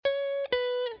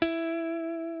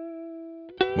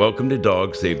Welcome to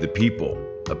Dogs Save the People,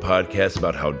 a podcast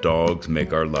about how dogs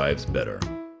make our lives better.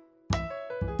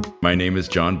 My name is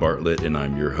John Bartlett, and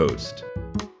I'm your host.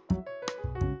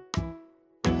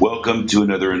 Welcome to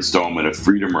another installment of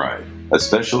Freedom Ride, a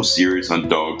special series on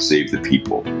Dogs Save the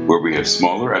People, where we have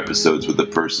smaller episodes with a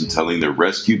person telling their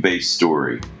rescue-based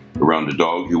story around a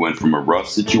dog who went from a rough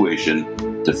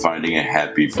situation to finding a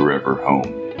happy forever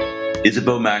home.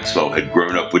 Isabeau Maxwell had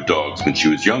grown up with dogs when she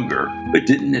was younger, but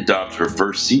didn't adopt her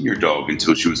first senior dog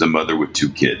until she was a mother with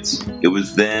 2 kids. It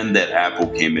was then that Apple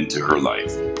came into her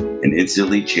life and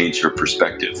instantly changed her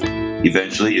perspective.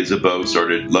 Eventually, Isabeau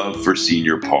started Love for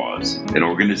Senior Paws, an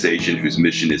organization whose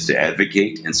mission is to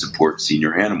advocate and support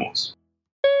senior animals.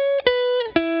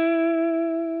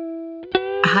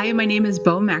 Hi, my name is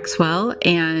Beau Maxwell,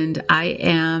 and I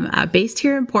am based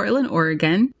here in Portland,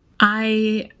 Oregon.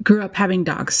 I grew up having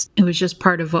dogs. It was just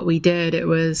part of what we did. It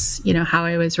was, how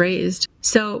I was raised.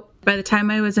 So by the time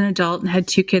I was an adult and had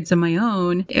 2 kids of my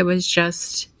own, it was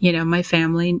just, my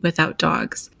family without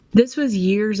dogs. This was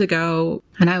years ago,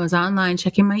 and I was online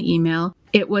checking my email.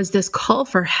 It was this call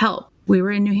for help. We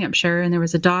were in New Hampshire, and there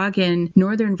was a dog in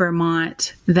northern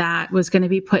Vermont that was going to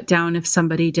be put down if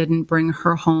somebody didn't bring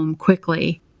her home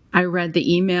quickly. I read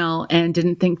the email and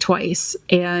didn't think twice.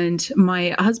 And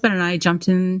my husband and I jumped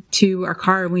into our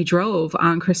car and we drove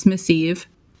on Christmas Eve.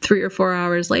 3 or 4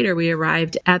 hours later, we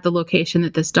arrived at the location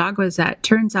that this dog was at.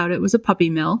 Turns out it was a puppy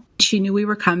mill. She knew we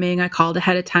were coming. I called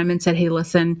ahead of time and said, hey,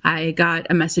 listen, I got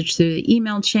a message through the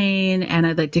email chain and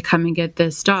I'd like to come and get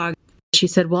this dog. She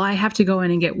said, well, I have to go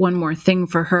in and get one more thing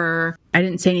for her. I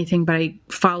didn't say anything, but I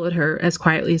followed her as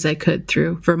quietly as I could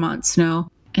through Vermont snow.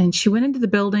 And she went into the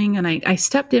building and I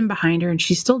stepped in behind her and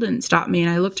she still didn't stop me. And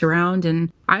I looked around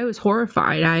and I was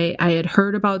horrified. I had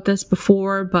heard about this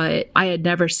before, but I had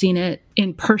never seen it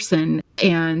in person.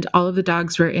 And all of the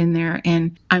dogs were in there.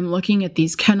 And I'm looking at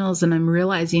these kennels and I'm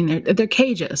realizing they're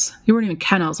cages. They weren't even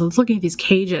kennels. I was looking at these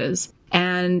cages.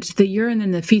 And the urine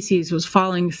and the feces was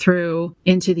falling through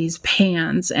into these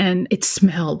pans and it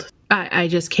smelled. I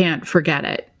just can't forget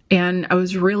it. And I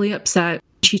was really upset.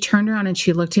 She turned around and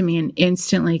she looked at me and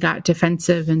instantly got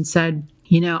defensive and said,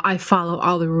 I follow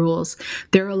all the rules.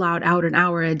 They're allowed out an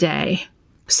hour a day.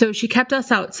 So she kept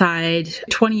us outside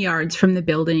 20 yards from the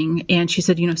building and she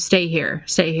said, stay here.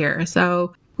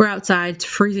 So we're outside. It's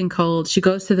freezing cold. She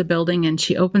goes to the building and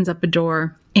she opens up a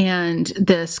door and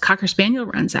this Cocker Spaniel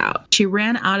runs out. She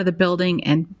ran out of the building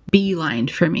and beelined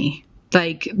for me.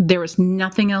 Like there was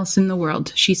nothing else in the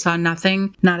world. She saw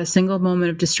nothing, not a single moment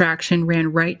of distraction,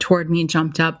 ran right toward me,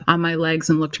 jumped up on my legs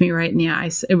and looked me right in the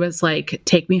eyes. It was like,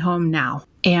 take me home now.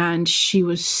 And she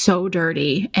was so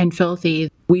dirty and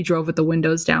filthy. We drove with the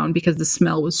windows down because the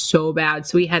smell was so bad.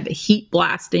 So we had the heat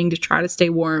blasting to try to stay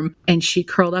warm. And she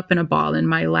curled up in a ball in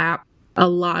my lap. A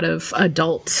lot of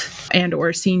adult and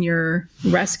or senior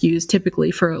rescues, typically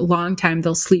for a long time,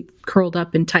 they'll sleep curled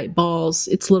up in tight balls.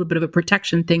 It's a little bit of a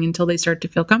protection thing until they start to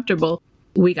feel comfortable.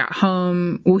 We got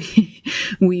home,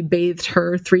 we bathed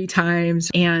her 3 times.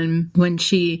 And when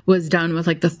she was done with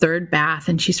like the 3rd bath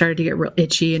and she started to get real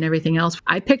itchy and everything else,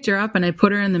 I picked her up and I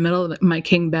put her in the middle of my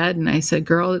king bed and I said,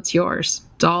 girl, it's yours.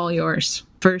 It's all yours.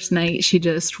 First night, she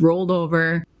just rolled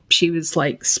over. She was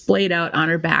like splayed out on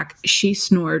her back. She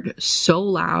snored so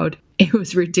loud. It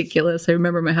was ridiculous. I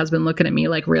remember my husband looking at me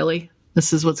like, really?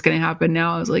 This is what's going to happen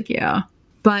now? I was like, yeah.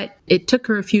 But it took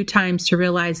her a few times to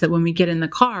realize that when we get in the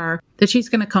car, that she's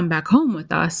going to come back home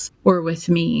with us or with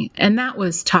me. And that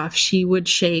was tough. She would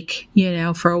shake,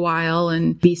 for a while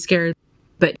and be scared.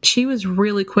 But she was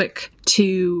really quick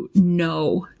to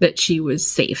know that she was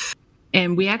safe.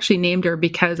 And we actually named her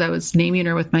because I was naming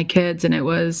her with my kids and it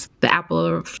was the apple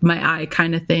of my eye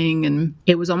kind of thing. And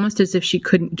it was almost as if she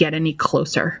couldn't get any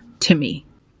closer to me.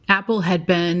 Apple had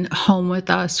been home with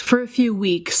us for a few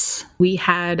weeks. We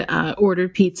had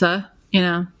ordered pizza,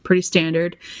 pretty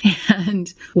standard.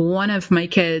 And one of my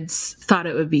kids thought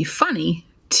it would be funny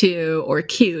or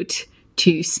cute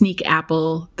to sneak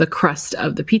Apple the crust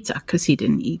of the pizza because he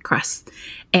didn't eat crust.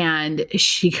 And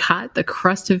she got the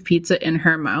crust of pizza in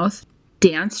her mouth,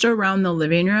 danced around the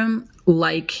living room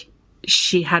like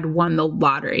she had won the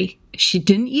lottery. She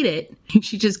didn't eat it.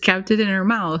 She just kept it in her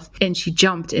mouth and she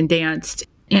jumped and danced.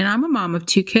 And I'm a mom of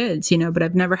 2 kids, but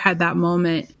I've never had that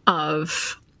moment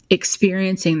of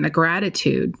experiencing the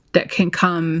gratitude that can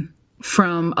come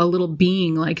from a little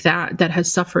being like that has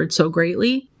suffered so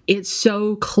greatly. It's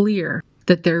so clear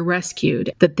that they're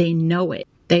rescued, that they know it.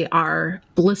 They are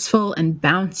blissful and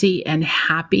bouncy and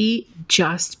happy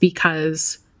just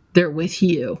because they're with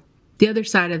you. The other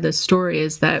side of this story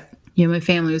is that, my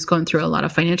family was going through a lot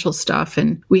of financial stuff,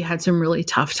 and we had some really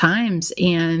tough times.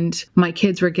 And my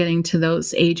kids were getting to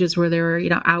those ages where they were,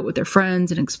 out with their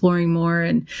friends and exploring more,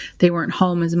 and they weren't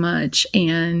home as much.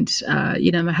 And,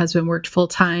 my husband worked full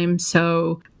time.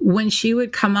 So when she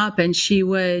would come up and she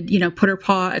would, put her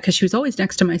paw, because she was always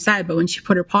next to my side, but when she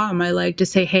put her paw on my leg to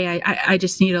say, hey, I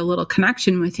just need a little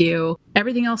connection with you,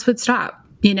 everything else would stop.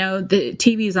 The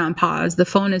TV's on pause, the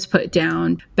phone is put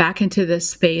down, back into this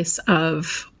space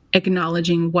of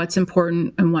acknowledging what's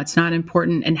important and what's not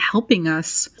important, and helping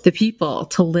us, the people,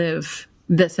 to live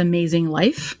this amazing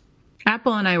life.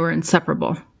 Apple and I were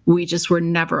inseparable. We just were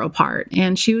never apart.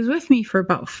 And she was with me for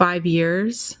about 5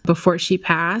 years before she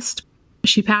passed.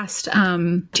 She passed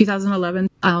 2011.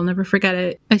 I'll never forget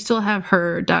it. I still have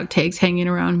her dog tags hanging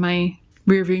around my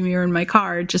rearview mirror in my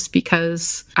car, just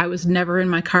because I was never in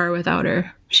my car without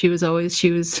her. She was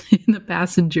in the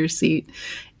passenger seat,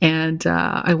 and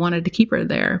I wanted to keep her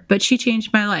there. But she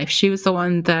changed my life. She was the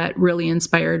one that really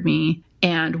inspired me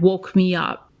and woke me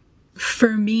up.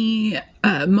 For me,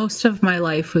 most of my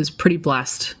life was pretty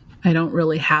blessed. I don't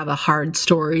really have a hard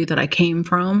story that I came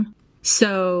from.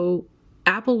 So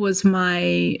Apple was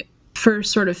my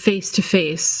first sort of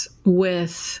face-to-face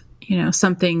with,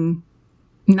 something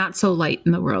not so light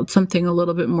in the world, something a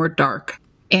little bit more dark,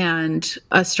 and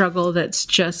a struggle that's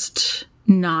just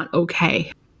not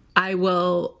okay. I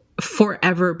will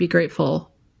forever be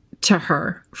grateful to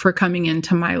her for coming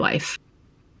into my life.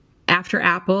 After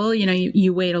Apple,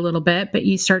 you wait a little bit, but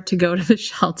you start to go to the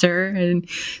shelter and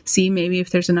see maybe if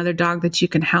there's another dog that you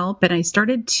can help. And I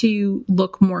started to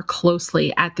look more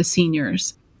closely at the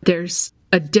seniors. There's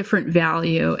a different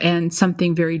value and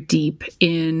something very deep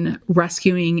in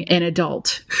rescuing an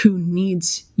adult who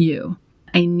needs you.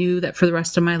 I knew that for the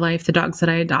rest of my life, the dogs that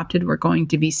I adopted were going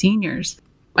to be seniors.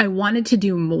 I wanted to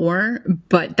do more,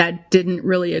 but that didn't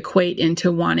really equate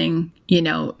into wanting,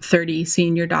 30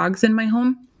 senior dogs in my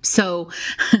home. So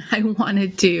I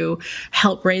wanted to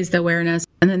help raise the awareness.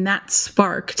 And then that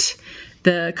sparked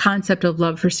the concept of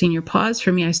Love for Senior Paws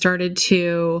for me. I started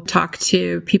to talk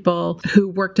to people who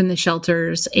worked in the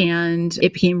shelters, and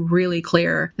it became really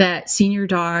clear that senior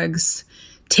dogs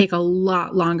take a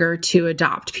lot longer to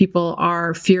adopt. People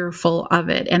are fearful of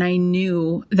it. And I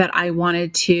knew that I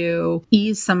wanted to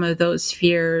ease some of those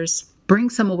fears,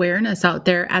 bring some awareness out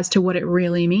there as to what it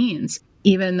really means.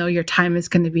 Even though your time is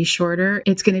going to be shorter,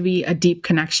 it's going to be a deep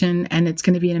connection, and it's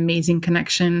going to be an amazing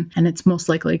connection, and it's most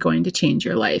likely going to change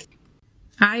your life.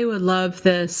 I would love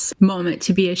this moment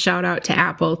to be a shout out to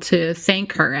Apple, to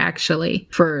thank her actually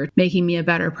for making me a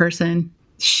better person.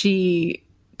 She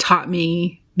taught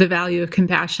me the value of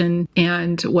compassion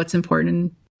and what's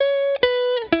important.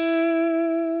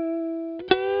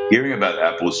 Hearing about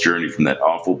Apple's journey from that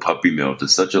awful puppy mill to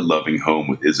such a loving home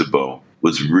with Isabeau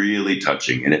was really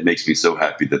touching, and it makes me so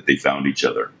happy that they found each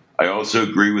other. I also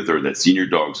agree with her that senior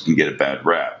dogs can get a bad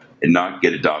rap and not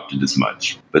get adopted as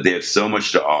much, but they have so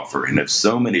much to offer and have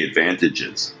so many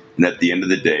advantages, and at the end of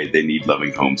the day, they need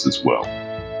loving homes as well.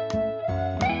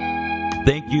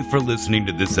 Thank you for listening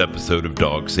to this episode of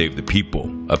Dogs Save the People,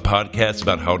 a podcast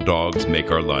about how dogs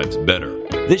make our lives better.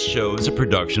 This show is a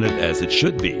production of As It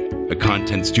Should Be, a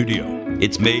content studio.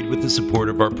 It's made with the support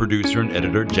of our producer and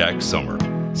editor, Jack Summer.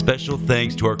 Special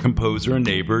thanks to our composer and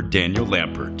neighbor, Daniel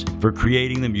Lampert, for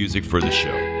creating the music for the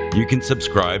show. You can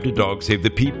subscribe to Dog Save the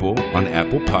People on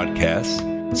Apple Podcasts,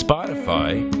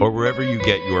 Spotify, or wherever you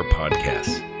get your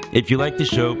podcasts. If you like the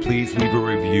show, please leave a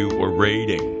review or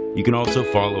rating. You can also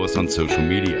follow us on social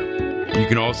media. You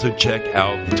can also check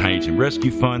out the Tiny Tim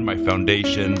Rescue Fund, my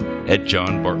foundation, at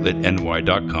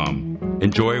johnbartlettny.com.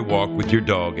 Enjoy a walk with your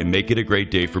dog and make it a great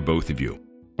day for both of you.